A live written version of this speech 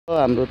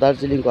हाम्रो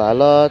दार्जिलिङको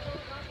हालत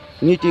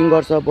मिटिङ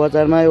गर्छ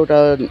बजारमा एउटा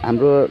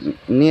हाम्रो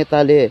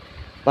नेताले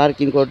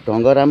पार्किङको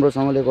ढङ्ग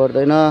राम्रोसँगले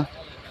गर्दैन।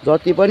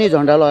 जति पनि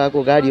झन्डा लगाएको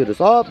गाडीहरू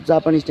सब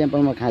जापानिज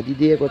टेम्पलमा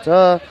खादिदिएको छ।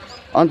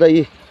 अन्त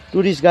यी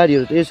टुरिस्ट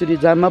गाडीहरू त यसरी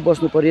जाममा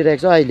बस्नु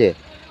परिरहेको छ। अहिले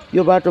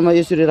यो बाटोमा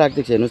यसरी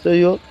राख्दैछ हेर्नुहोस् त,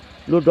 यो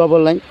लु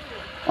डबल लाइन।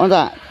 अन्त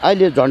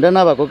अहिले झन्डा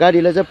नभएको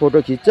गाडीलाई चाहिँ फोटो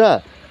खिच्छ,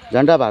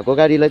 झन्डा भएको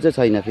गाडीलाई चाहिँ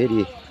छैन।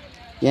 फेरि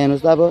यहाँ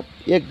हेर्नुहोस् त, अब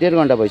 1-1.5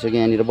 घन्टा भइसक्यो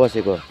यहाँनिर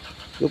बसेको।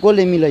 यो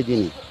कसले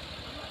मिलाइदिने?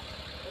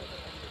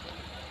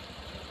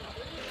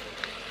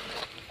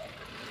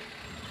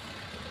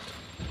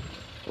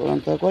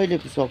 अन्त कहिले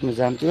सक्नु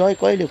जाम चाहिँ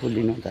कहिले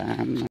खोलिनु त?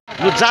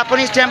 यो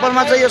जापानिज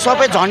टेम्पलमा चाहिँ यो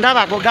सबै झन्डा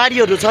भएको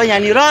गाडीहरू छ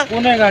यहाँनिर।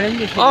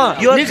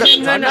 यो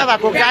झन्डा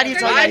भएको गाडी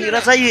छ यहाँनिर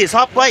चाहिँ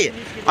सबै।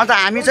 अन्त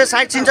हामी चाहिँ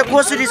साइड सिन चाहिँ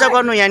कसरी चाहिँ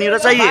गर्नु यहाँनिर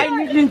चाहिँ?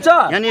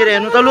 यहाँनिर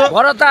हेर्नु त लु,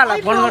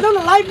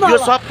 यो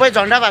सबै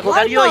झन्डा भएको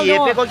गाडी हो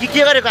हेपेको कि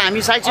के गरेको?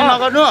 हामी साइड सिन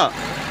नगर्नु?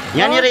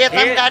 यहाँनिर यता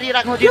पनि गाडी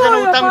राख्नु दिँदैन,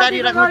 उता पनि गाडी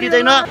राख्नु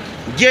दिँदैन।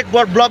 गेट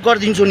ब्लक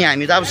गरिदिन्छौँ नि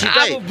हामी त। अब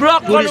सिधै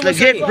पुलिसले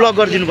गेट ब्लक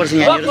गरिदिनुपर्छ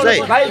यहाँनिर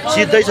चाहिँ,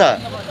 सिधै छ।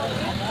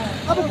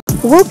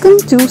 Welcome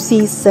to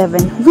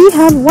C7. We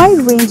have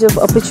wide range of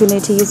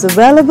opportunities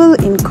available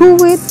in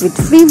Kuwait with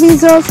free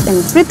visas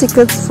and free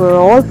tickets for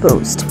all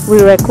posts.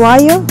 We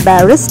require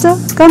barrister,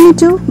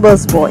 committee,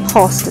 busboy,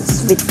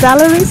 hostess with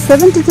salary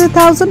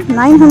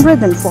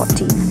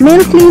 72,940.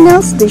 Male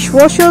cleaners,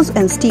 dishwashers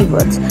and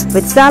stewards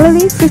with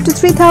salary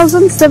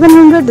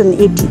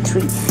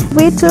 53,783.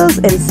 Waiters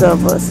and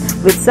servers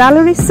with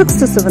salary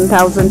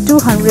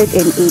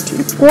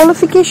 67,218.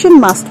 Qualification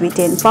must be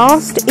 10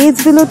 passed,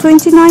 age below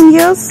 29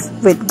 years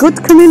with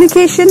good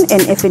communication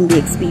and F&B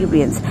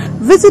experience.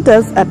 Visit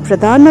us at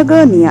Pradhan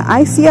Nagar near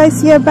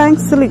ICICI Bank,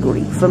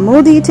 Siliguri. For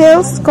more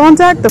details,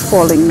 contact the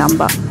following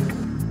number.